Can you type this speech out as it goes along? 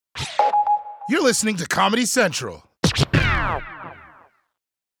You're listening to Comedy Central.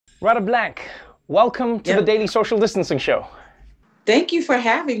 Radha Blank, welcome to the Daily Social Distancing Show. Thank you for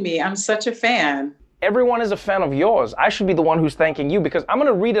having me. I'm such a fan. Everyone is a fan of yours. I should be the one who's thanking you because I'm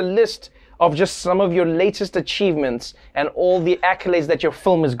going to read a list of just some of your latest achievements and all the accolades that your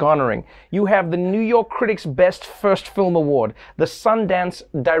film is garnering. You have the New York Critics Best First Film Award, the Sundance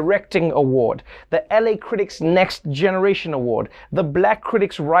Directing Award, the LA Critics Next Generation Award, the Black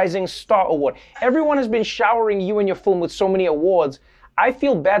Critics Rising Star Award. Everyone has been showering you and your film with so many awards. I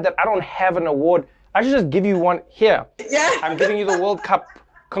feel bad that I don't have an award. I should just give you one here. Yeah. I'm giving you the World Cup.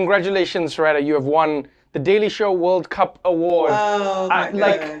 Congratulations, Radha. You have won the Daily Show World Cup Award. Oh,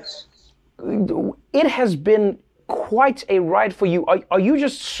 my gosh. It has been quite a ride for you. Are you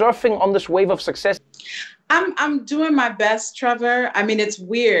just surfing on this wave of success? I'm doing my best, Trevor. I mean, it's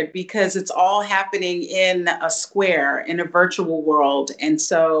weird because it's all happening in a square, in a virtual world. And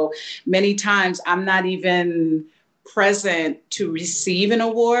so many times I'm not even present to receive an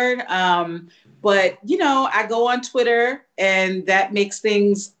award. But, you know, I go on Twitter and that makes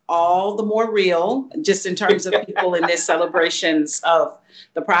things all the more real, just in terms of people in their celebrations of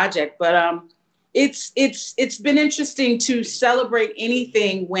the project. But it's been interesting to celebrate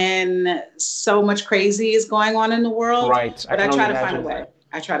anything when so much crazy is going on in the world. Right. But I try to find a way.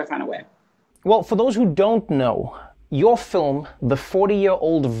 I try to find a way. Well, for those who don't know, your film, the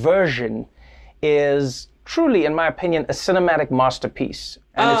 40-year-old version, is truly, in my opinion, a cinematic masterpiece.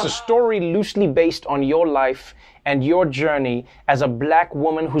 And it's a story loosely based on your life and your journey as a Black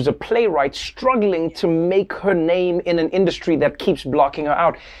woman who's a playwright struggling to make her name in an industry that keeps blocking her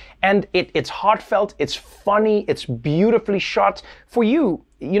out. And it's heartfelt, it's funny, it's beautifully shot. For you,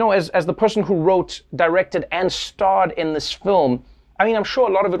 you know, as the person who wrote, directed, and starred in this film, I mean, I'm sure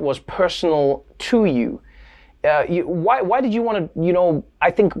a lot of it was personal to you. Why did you want to, you know, I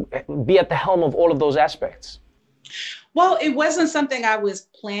think, be at the helm of all of those aspects? Well, it wasn't something I was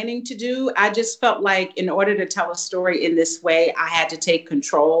planning to do. I just felt like in order to tell a story in this way, I had to take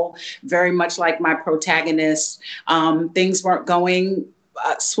control, very much like my protagonist. Things weren't going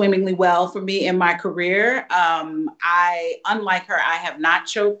swimmingly well for me in my career. Unlike her, I have not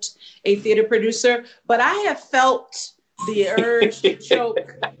choked a theater producer, but I have felt the urge to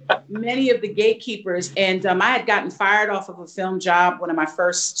choke many of the gatekeepers. And I had gotten fired off of a film job, one of my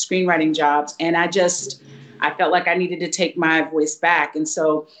first screenwriting jobs. And I felt like I needed to take my voice back. And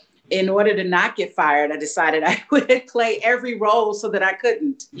so in order to not get fired, I decided I would play every role so that I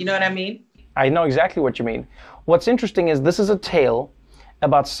couldn't. You know what I mean? I know exactly what you mean. What's interesting is this is a tale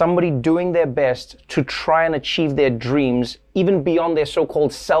about somebody doing their best to try and achieve their dreams, even beyond their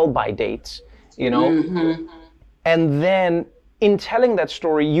so-called sell-by dates, you know? Mm-hmm. And then in telling that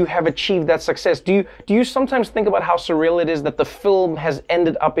story, you have achieved that success. Do you sometimes think about how surreal it is that the film has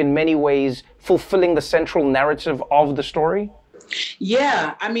ended up in many ways fulfilling the central narrative of the story?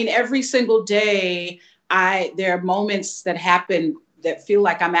 Yeah, I mean, every single day, there are moments that happen that feel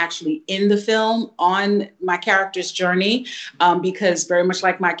like I'm actually in the film on my character's journey, because very much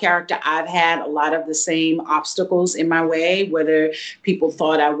like my character, I've had a lot of the same obstacles in my way, whether people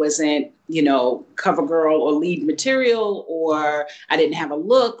thought I wasn't, you know, cover girl or lead material, or I didn't have a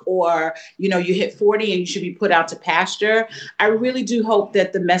look, or, you know, you hit 40 and you should be put out to pasture. I really do hope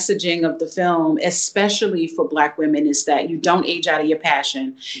that the messaging of the film, especially for Black women, is that you don't age out of your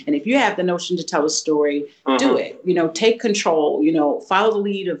passion. And if you have the notion to tell a story, do it. You know, take control, you know, follow the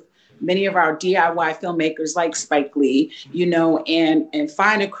lead of many of our DIY filmmakers like Spike Lee, you know, and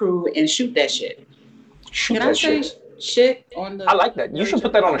find a crew and shoot that shit. Shoot that shit. Shit on the... I like that. You should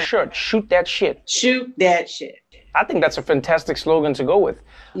put that on a shirt. Shoot that shit. Shoot that shit. I think that's a fantastic slogan to go with.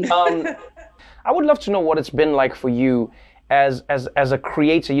 I would love to know what it's been like for you as a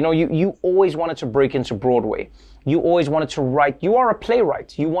creator. You know, you always wanted to break into Broadway. You always wanted to write. You are a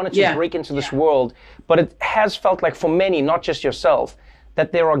playwright. You wanted to break into this world. But it has felt like for many, not just yourself,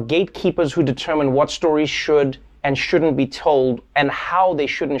 that there are gatekeepers who determine what stories should and shouldn't be told, and how they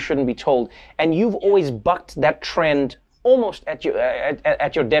should and shouldn't be told. And you've always bucked that trend almost at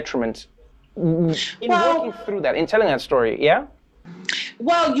your detriment in working through that, in telling that story, yeah?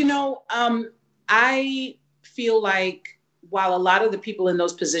 Well, you know, I feel like while a lot of the people in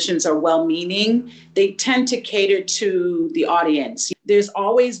those positions are well-meaning, they tend to cater to the audience. There's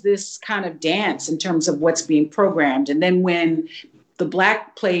always this kind of dance in terms of what's being programmed. And then when the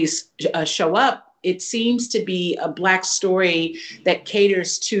Black plays show up, it seems to be a Black story that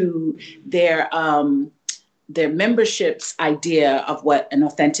caters to their membership's idea of what an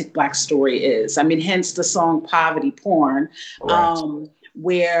authentic Black story is. I mean, hence the song Poverty Porn. Right.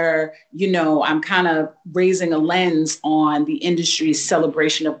 where, I'm kind of raising a lens on the industry's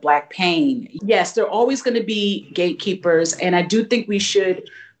celebration of Black pain. Yes, there are always going to be gatekeepers. And I do think we should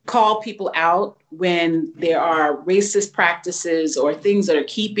call people out when there are racist practices or things that are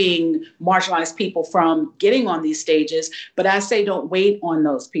keeping marginalized people from getting on these stages. But I say don't wait on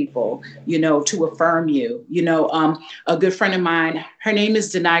those people, to affirm you. A good friend of mine, her name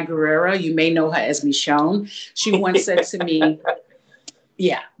is Denai Guerrero. You may know her as Michonne. She once said to me,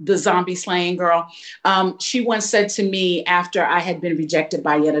 the zombie slaying girl. She once said to me after I had been rejected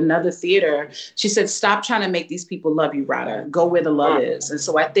by yet another theater, she said, stop trying to make these people love you, Radha. Go where the love is. And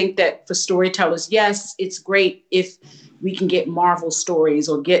so I think that for storytellers, yes, it's great if we can get Marvel stories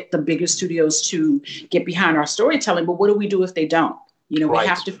or get the bigger studios to get behind our storytelling. But what do we do if they don't? We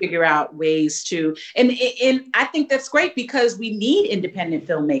have to figure out ways to, and I think that's great because we need independent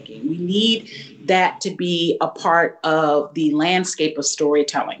filmmaking. We need that to be a part of the landscape of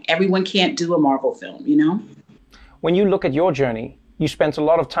storytelling. Everyone can't do a Marvel film, When you look at your journey, you spent a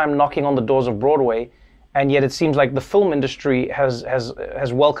lot of time knocking on the doors of Broadway, and yet it seems like the film industry has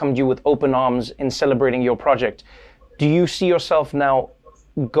welcomed you with open arms in celebrating your project. Do you see yourself now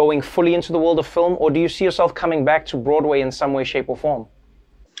going fully into the world of film, or do you see yourself coming back to Broadway in some way, shape, or form?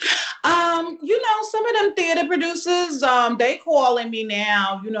 Some of them theater producers, they calling me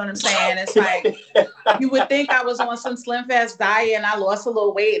now. You know what I'm saying? It's like, you would think I was on some slim fast diet and I lost a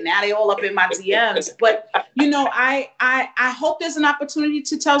little weight and now they all up in my DMs. But, I hope there's an opportunity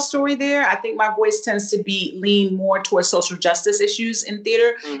to tell story there. I think my voice tends to lean more towards social justice issues in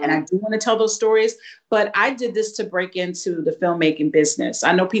theater. Mm-hmm. And I do want to tell those stories. But I did this to break into the filmmaking business.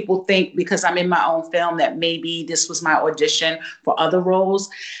 I know people think because I'm in my own film that maybe this was my audition for other roles.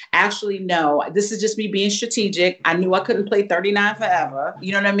 Actually, no, this is just me being strategic. I knew I couldn't play 39 forever.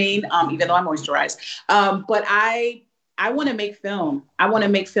 You know what I mean? Even though I moisturize. But I want to make film. I want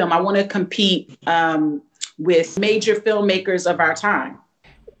to compete with major filmmakers of our time.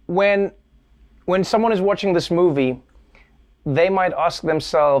 When someone is watching this movie, they might ask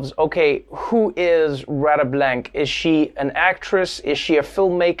themselves, okay, who is Radha Blank? Is she an actress? Is she a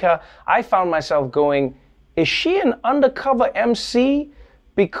filmmaker? I found myself going, is she an undercover MC?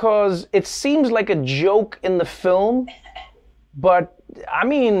 Because it seems like a joke in the film, but I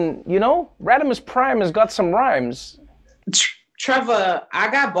mean, Radimus Prime has got some rhymes. Trevor,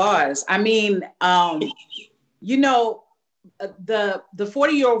 I got bars. I mean, the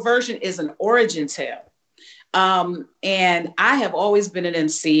 40-year-old version is an origin tale. And I have always been an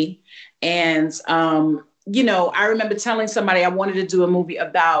MC. And, I remember telling somebody I wanted to do a movie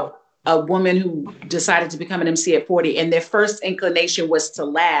about a woman who decided to become an MC at 40. And their first inclination was to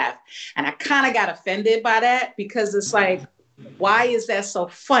laugh. And I kind of got offended by that because it's like, why is that so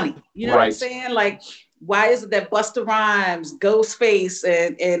funny? You know what I'm saying? Like, why is it that Busta Rhymes, Ghostface,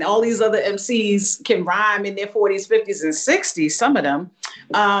 and all these other MCs can rhyme in their 40s, 50s, and 60s, some of them?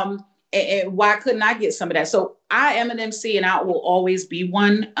 And why couldn't I get some of that? So I am an MC and I will always be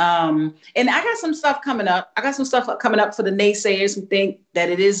one. And I got some stuff coming up. I got some stuff coming up for the naysayers who think that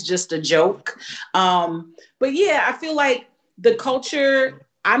it is just a joke. But yeah, I feel like the culture,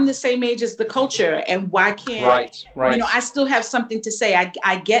 I'm the same age as the culture. And why can't, right. I still have something to say.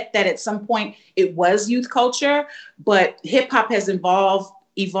 I get that at some point it was youth culture, but hip hop has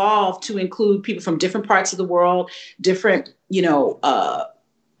evolved to include people from different parts of the world, different,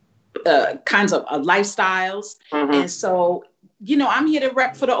 kinds of lifestyles. Mm-hmm. And so, I'm here to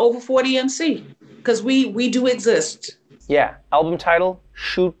rep for the over 40 MC because we do exist. Yeah. Album title,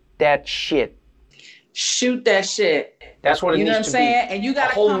 Shoot That Shit. Shoot that shit. That's what it needs to be. You know what I'm saying? And you got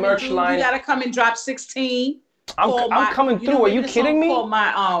to come merch line. You got to come and drop 16. I'm coming through. Are you kidding me?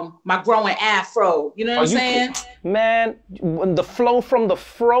 My growing afro. You know what I'm saying? Man, the flow from the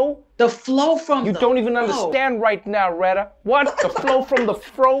fro. The flow from you don't even understand right now, Radha. What? The flow from the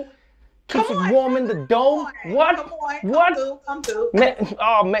fro keeps it warm in the dome. What? Come through. Man,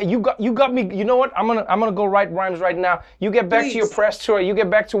 oh man, you got me. You know what? I'm gonna go write rhymes right now. You get back to your press tour. You get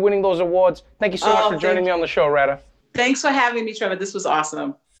back to winning those awards. Thank you so much for joining me on the show, Radha. Thanks for having me, Trevor. This was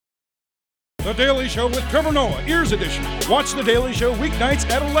awesome. The Daily Show with Trevor Noah, Ears Edition. Watch The Daily Show weeknights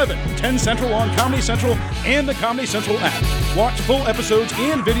at 11, 10 Central on Comedy Central and the Comedy Central app. Watch full episodes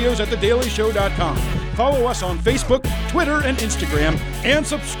and videos at thedailyshow.com. Follow us on Facebook, Twitter, and Instagram, and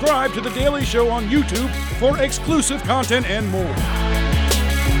subscribe to The Daily Show on YouTube for exclusive content and more.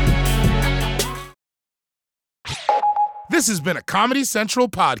 This has been a Comedy Central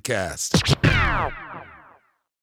podcast.